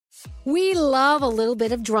We love a little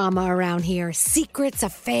bit of drama around here. Secrets,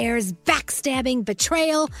 affairs, backstabbing,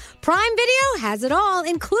 betrayal. Prime Video has it all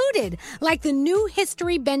included, like the new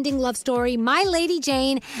history-bending love story, My Lady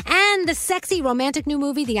Jane, and the sexy romantic new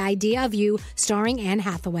movie, The Idea of You, starring Anne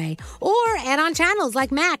Hathaway. Or add-on channels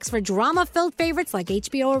like Max for drama-filled favorites like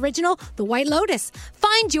HBO original, The White Lotus.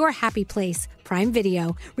 Find your happy place. Prime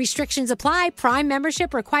Video. Restrictions apply. Prime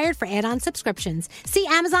membership required for add-on subscriptions. See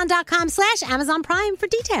Amazon.com/Amazon Prime for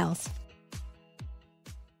details.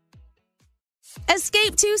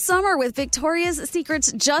 Escape to summer with Victoria's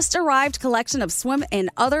Secret's just arrived collection of swim and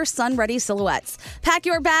other sun-ready silhouettes. Pack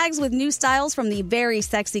your bags with new styles from the Very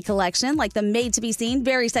Sexy collection, like the made-to-be-seen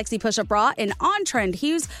Very Sexy push-up bra in on-trend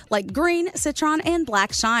hues like green, citron, and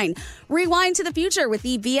black shine. Rewind to the future with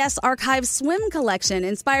the VS Archive swim collection,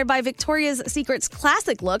 inspired by Victoria's Secret's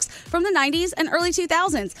classic looks from the 90s and early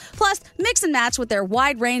 2000s. Plus, mix and match with their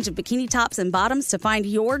wide range of bikini tops and bottoms to find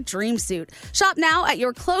your dream suit. Shop now at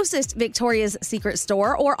your closest Victoria's Secret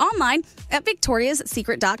store or online at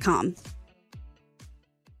victoriassecret.com.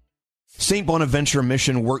 St. Bonaventure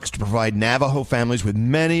Mission works to provide Navajo families with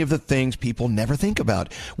many of the things people never think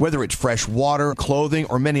about. Whether it's fresh water, clothing,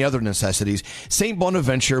 or many other necessities, St.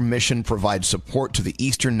 Bonaventure Mission provides support to the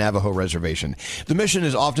Eastern Navajo Reservation. The mission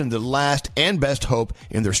is often the last and best hope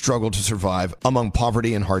in their struggle to survive among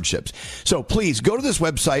poverty and hardships. So please go to this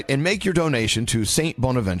website and make your donation to St.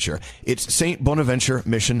 Bonaventure. It's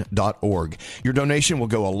stbonaventuremission.org. Your donation will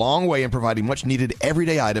go a long way in providing much needed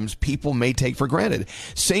everyday items people may take for granted.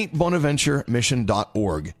 St. Bonaventuremission.org.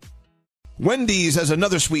 Wendy's has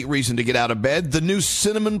another sweet reason to get out of bed, the new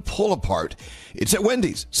Cinnamon Pull-Apart. It's at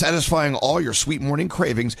Wendy's, satisfying all your sweet morning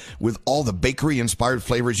cravings with all the bakery-inspired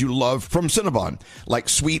flavors you love from Cinnabon, like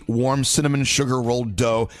sweet, warm cinnamon sugar rolled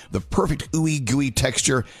dough, the perfect ooey gooey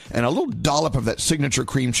texture, and a little dollop of that signature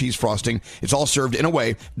cream cheese frosting. It's all served in a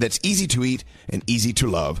way that's easy to eat and easy to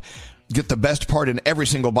love. Get the best part in every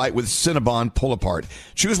single bite with Cinnabon Pull-Apart.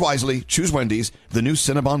 Choose wisely. Choose Wendy's. The new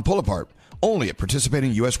Cinnabon Pull-Apart. Only at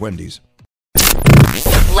participating U.S. Wendy's.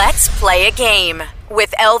 Let's play a game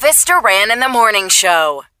with Elvis Duran and the Morning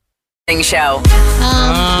Show. Where's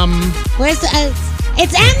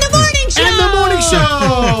it's and the Morning Show. And the Morning Show.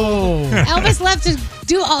 Elvis left to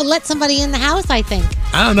let somebody in the house, I think.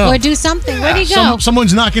 I don't know. Or do something. Where'd he go?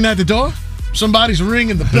 Someone's knocking at the door. Somebody's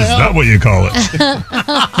ringing the bell. Is that what you call it?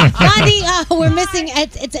 Gandhi, we're missing.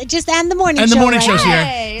 It's just and the Morning Show. And the Morning right? Show's here.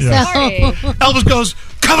 Hey, Yeah. sorry. Elvis goes,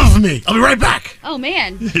 cover for me. I'll be right back. Oh,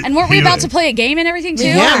 man. And weren't we about to play a game and everything, too?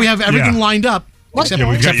 Yeah, we have everything lined up. Except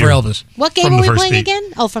for Elvis. What game are we playing again?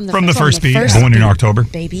 Oh, from the first beat, born in October.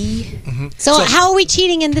 Baby. Mm-hmm. So how are we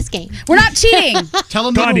cheating in this game? We're not cheating. Tell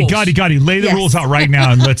them the rules. Gotti, lay the Yes. rules out right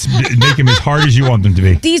now and let's make them as hard as you want them to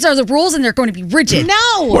be. These are the rules, and they're going to be rigid.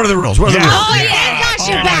 No. What are the rules? Oh, yeah. They got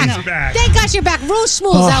your back. They got your back. Rules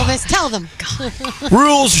schmools, Elvis. Tell them.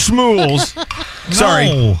 Rules schmools. Sorry.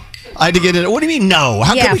 No. I had to get it. What do you mean, no?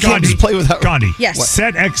 How come we can't just play without... Gandhi, Yes.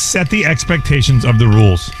 set the expectations of the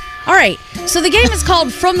rules. All right. So the game is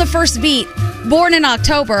called From the First Beat, born in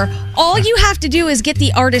October. All you have to do is get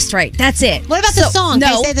the artist right. That's it. What about the song? No,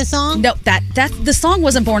 Can I say the song? No, the song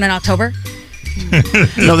wasn't born in October.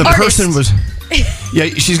 No, the person was... Yeah,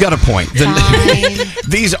 she's got a point.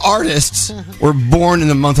 These artists were born in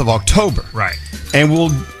the month of October. Right. And we'll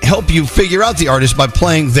help you figure out the artist by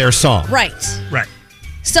playing their song. Right. Right.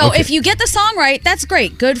 So if you get the song right, that's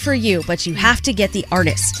great. Good for you. But you have to get the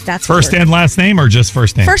artist. That's First and last name or just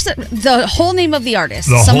first name? First, the whole name of the artist.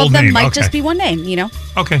 The Some whole of them name, might okay. just be one name, you know?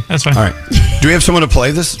 Okay, that's fine. All right. Do we have someone to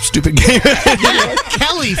play this stupid game?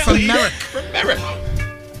 Kelly from Merrick.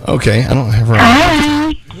 Okay, I don't have her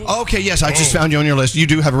on. Okay, yes, I just found you on your list. You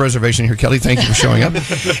do have a reservation here, Kelly. Thank you for showing up.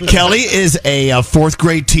 Kelly is a fourth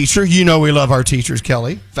grade teacher. You know we love our teachers,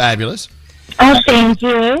 Kelly. Fabulous. Oh, thank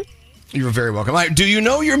you. You're very welcome. All right, do you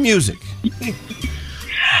know your music?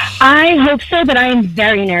 I hope so, but I am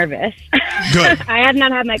very nervous. Good. I have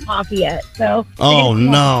not had my coffee yet, so. Oh,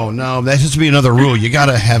 no. That has to be another rule. You got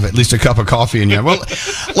to have at least a cup of coffee in you. Well,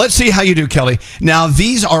 let's see how you do, Kelly. Now,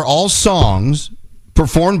 these are all songs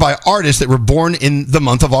performed by artists that were born in the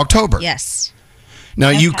month of October. Yes. Now,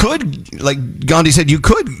 you could, like Gandhi said, you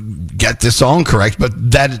could get this song correct, but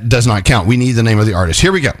that does not count. We need the name of the artist.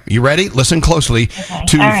 Here we go. You ready? Listen closely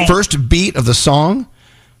to the first beat of the song,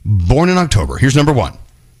 Born in October. Here's number one.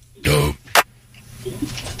 Go. Yep.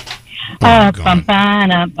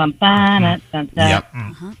 Uptown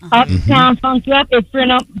Funk Up. It's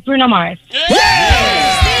Bruno Mars.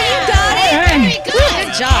 Yeah! You got it. Very good.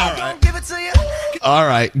 Good job. All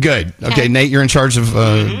right, good. Okay, Nate, you're in charge of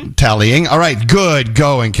tallying. All right, good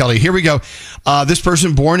going, Kelly. Here we go. This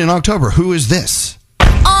person born in October. Who is this?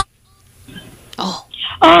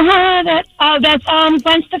 That's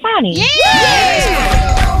Gwen Stefani.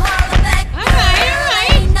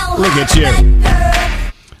 Look at you.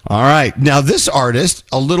 All right. Now, this artist,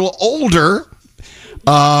 a little older,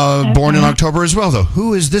 born in October as well, though.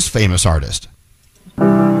 Who is this famous artist?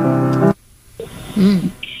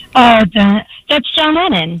 That's John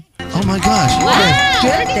Lennon. Oh, my gosh.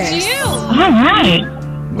 Goodness. All right.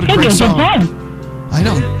 What a great song. I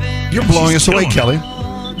know. You're blowing us away, Kelly.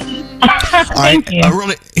 Thank you.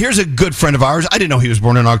 Really, here's a good friend of ours. I didn't know he was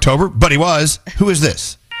born in October, but he was. Who is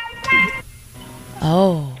this?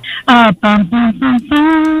 Oh. Oh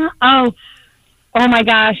my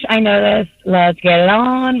gosh, I know this. Let's get it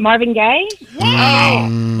on. Marvin Gaye? Oh.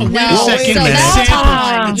 Wait a second. So that's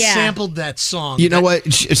time. It Yeah. sampled that song. You know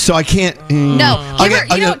what? So I can't. No.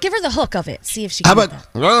 Give her the hook of it. See if she can. How about?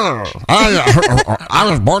 I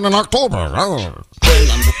was born in October.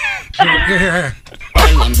 Here.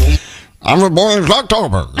 I was born in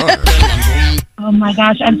October. Oh my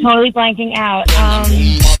gosh, I'm totally blanking out.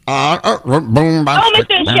 Mr.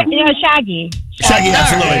 Shaggy. Shaggy,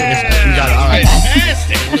 absolutely. You got it. All right.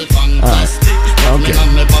 Okay.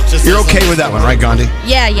 You're okay with that one, right, Gandhi?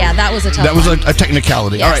 Yeah, that was a tough That was one. a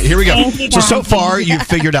technicality. Yes. All right, here we go. Thank you, So far, you've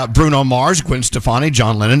figured out Bruno Mars, Gwen Stefani,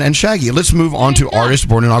 John Lennon, and Shaggy. Let's move on to artist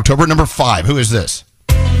born in October, number 5. Who is this?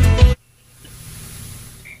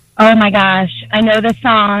 Oh my gosh, I know the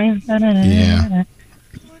song. Yeah.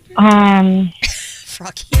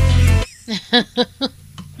 Froggy.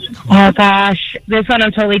 Oh gosh, this one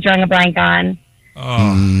I'm totally drawing a blank on.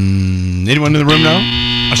 Anyone in the room know?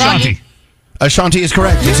 Ashanti. Ashanti is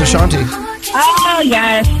correct. It's Ashanti. Oh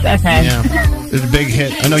yes, okay. Yeah. It's a big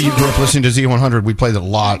hit. I know you grew up listening to Z100. We played a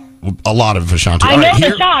lot of Ashanti. I All know right,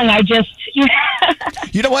 the song. I just.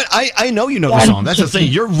 You know what? I know you know the song. That's the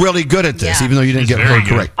thing. You're really good at this, Yeah. even though you didn't He's get very her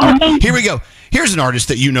good. correct. All right, here we go. Here's an artist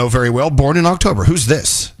that you know very well, born in October. Who's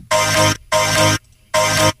this?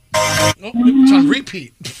 It's on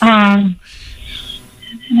repeat. Oh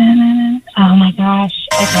my gosh.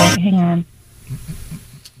 Okay, hang on.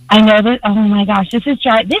 I know that. Oh my gosh, this is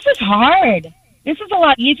hard. This is a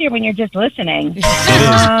lot easier when you're just listening.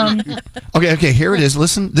 Okay, here it is.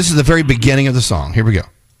 Listen, this is the very beginning of the song. Here we go.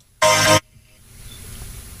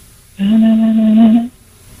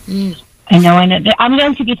 I know. I'm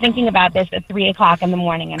going to be thinking about this at 3 o'clock in the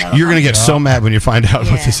morning. You're going to get so mad when you find out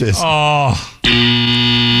what this is. Oh. All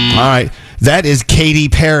right. That is Katy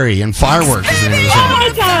Perry and Fireworks is the name of the Oh song. my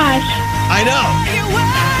gosh. I know.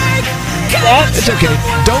 It's okay.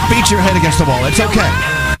 Don't beat your head against the wall. It's okay.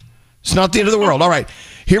 It's not the end of the world. All right.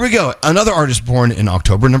 Here we go. Another artist born in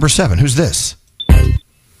October, number 7. Who's this?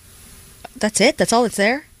 That's it? That's all that's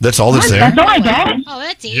there? That's all that's there? That's all I got. Oh,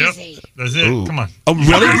 that's Yep. easy. That's it. Ooh. Come on. Oh,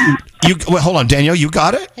 really? Wait, hold on, Danielle. You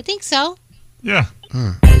got it? I think so. Yeah.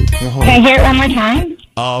 Can I hear it one more time?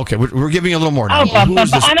 Oh, okay. We're giving you a little more now. Oh, Who is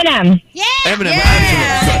this? Eminem. Yeah. Eminem.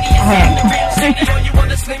 Absolutely.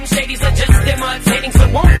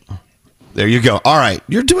 There you go. All right.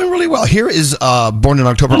 You're doing really well. Here is born in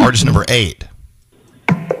October artist number 8.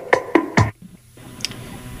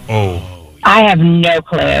 Oh. I have no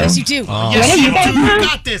clue. Yes, you do. Yes, you you guys do. know? You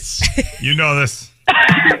got this. You know this.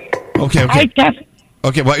 Okay. I def-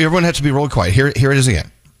 Okay, well, everyone has to be real quiet. Here it is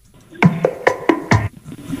again.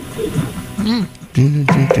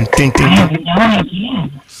 I have no idea.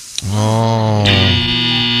 Oh.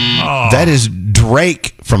 Oh. That is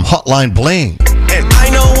Drake from Hotline Bling. Yeah,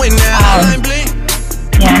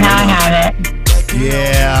 now I have it.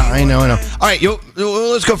 Yeah, I know. All right,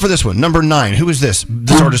 let's go for this one. Number 9. Who is this?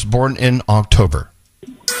 This artist born in October.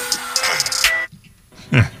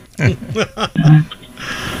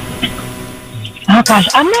 Oh gosh,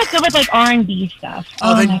 I'm not good with like R&B stuff.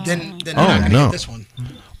 Then my you're God. not going to no. get this one.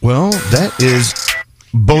 Well, that is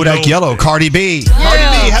Bodak Yellow, Cardi B. Cardi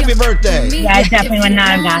B, happy birthday. Yeah, I definitely would not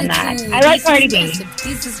have gotten that. I like Cardi B.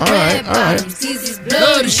 All right.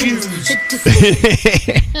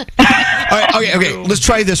 All right, okay. Let's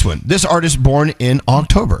try this one. This artist born in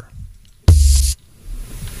October.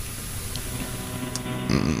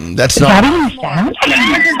 That's Is that not. even sound?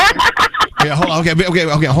 Yeah, hold on.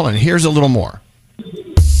 Okay, hold on. Here's a little more.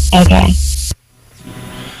 Okay.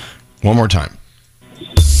 One more time.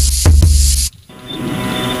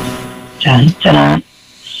 Dun, dun.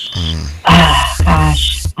 Ah,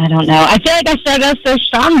 gosh. I don't know. I feel like I started out so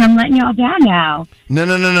strong and I'm letting you all down now.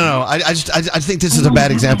 No. I think this is a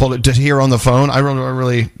bad example to hear on the phone.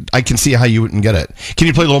 I can see how you wouldn't get it. Can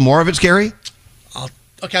you play a little more of it, Scary?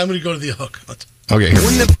 Okay, I'm going to go to the hook. Okay, here.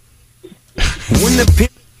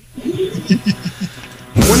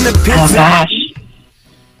 Oh, gosh.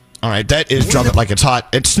 All right, that is Drop It Like It's Hot.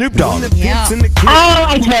 It's Snoop Dogg. Yeah. Oh,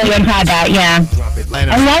 I totally would have had that, yeah.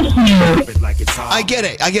 I love Snoop. I get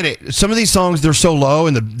it. Some of these songs, they're so low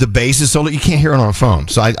and the bass is so low, you can't hear it on a phone.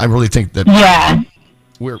 So I really think that Yeah.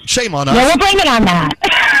 shame on us. Yeah, we'll blame it on that.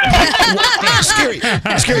 Scary, go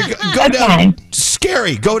That's down. fine.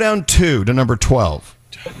 Scary, go down 2 to number 12.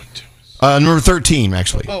 Number 13,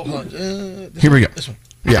 actually. Oh, hold on. Here we go. This one.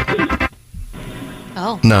 Yeah.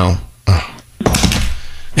 Oh. No. Oh.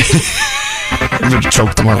 I'm going to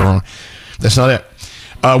choke the microphone. That's not it.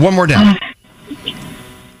 One more down.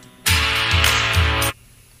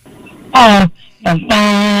 Oh. Oh my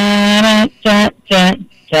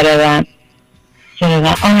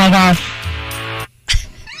gosh.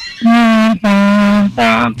 Oh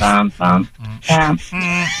my gosh.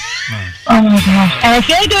 And I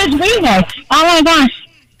feel like it was remix. Oh my gosh.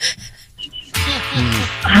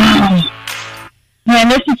 Oh. Man,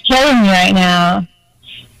 this is killing me right now.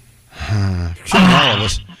 Killing all of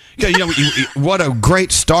us. Yeah, what a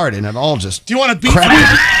great start, and it all just Do you want to beat?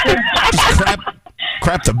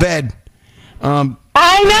 crap the bed. I know.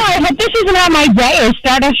 I hope this isn't how my day is.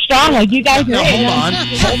 Start off strong like you guys No, did.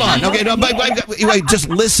 hold on. Okay, no, wait, just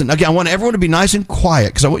listen. Okay, I want everyone to be nice and quiet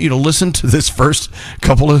because I want you to listen to this first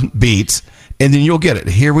couple of beats, and then you'll get it.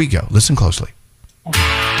 Here we go. Listen closely.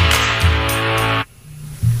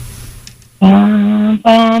 Bum,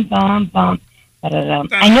 bum, bum, bum. Da-da-da.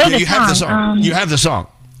 I know the You have the song. You have the song.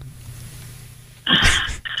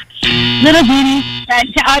 Little Bitty.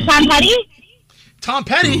 Tom Petty? Mm. Tom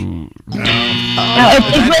Petty. No,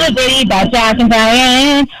 it's Little Bitty by Jack and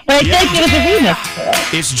Diane. But I think it was a remix.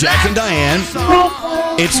 It's Jack and Diane.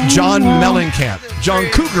 It's John Mellencamp. John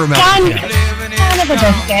Cougar Mellencamp. Kind of a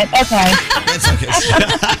biscuit. Okay. That's okay.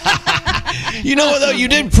 You know what, though? You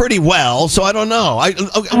did pretty well, so I don't know.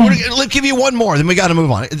 Let's give you one more, then we got to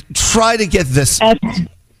move on. Try to get this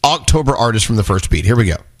October artist from the first beat. Here we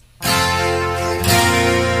go.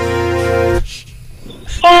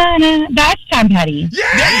 That's Tom Petty. Yeah!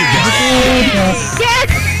 There you go.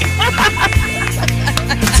 Yes!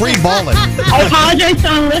 Free balling. I apologize to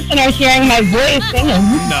the listeners hearing my voice singing.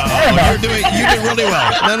 No, you did really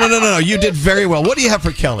well. No. You did very well. What do you have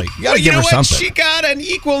for Kelly? You got to give her something. She got an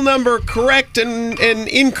equal number correct and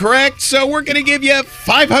incorrect, so we're going to give you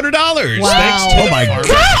 $500. Wow. Thanks to Oh, my Farmers.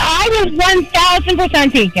 God. I was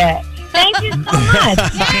 1,000% take it. Thank you so much.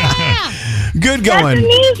 Good That's going.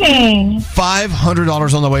 amazing.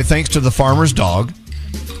 $500 on the way thanks to the Farmer's Dog.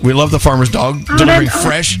 We love the Farmer's Dog, delivering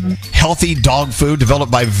fresh, healthy dog food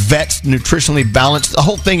developed by vets, nutritionally balanced. The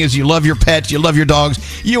whole thing is you love your pets, you love your dogs,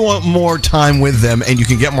 you want more time with them, and you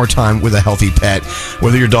can get more time with a healthy pet.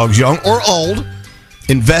 Whether your dog's young or old,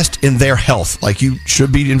 invest in their health like you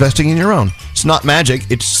should be investing in your own. It's not magic,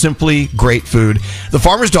 it's simply great food. The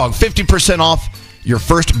Farmer's Dog, 50% off your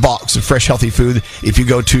first box of fresh, healthy food if you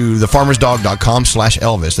go to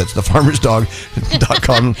thefarmersdog.com/Elvis. That's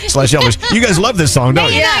thefarmersdog.com/Elvis. You guys love this song,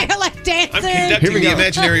 don't you? Yeah, I like dancing. I'm conducting the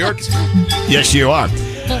imaginary orchestra. Yes, you are.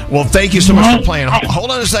 Well, thank you so much for playing.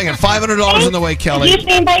 Hold on a second. $500 on the way, Kelly. You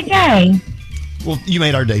made my day. Well, you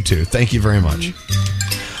made our day, too. Thank you very much.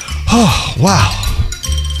 Oh, wow.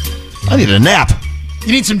 I need a nap.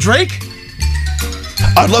 You need some Drake?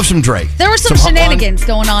 I'd love some Drake. There were some Hotline. shenanigans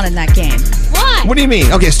going on in that game. What? What do you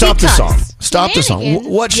mean? Okay, stop the Because song. Stop the song. Shenanigans?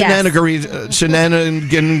 What Yes.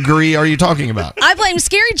 shenaniganry are you talking about? I blame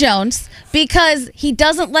Scary Jones because he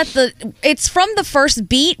doesn't let it's from the first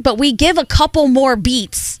beat, but we give a couple more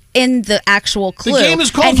beats in the actual clue. game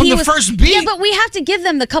is called And from he the first beat. Yeah, but we have to give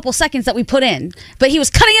them the couple seconds that we put in. But he was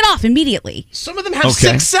cutting it off immediately. Some of them have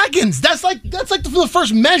Okay. 6 seconds. That's like the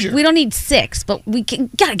first measure. We don't need 6, but we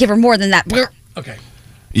gotta give her more than that. Okay.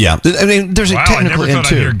 Yeah. I mean, there's a Wow, I technical never end,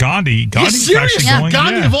 thought I'd hear too. Gandhi. You Gandhi's serious? actually going.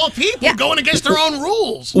 Gandhi yeah. of all people Yeah. going against their own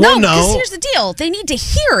rules. Well, No, because no. here's the deal. They need to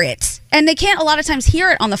hear it. And they can't a lot of times hear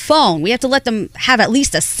it on the phone. We have to let them have at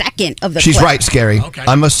least a second of the She's clip. right, Scary. Okay.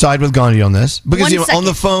 I must side with Gandhi on this because 1 you know, on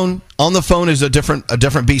the second. phone is a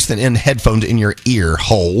different beast than in headphones in your ear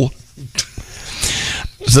hole.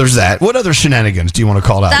 So there's that. What other shenanigans do you want to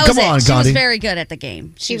call out? That was Come it. on, She Gandhi. was very good at the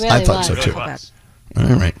game. She was- really I thought was. so too. Okay. All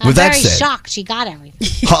right. I'm With that very said, shocked she got everything.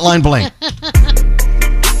 Hotline Bling.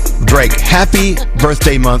 Drake, happy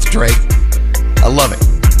birthday month, Drake. I love it.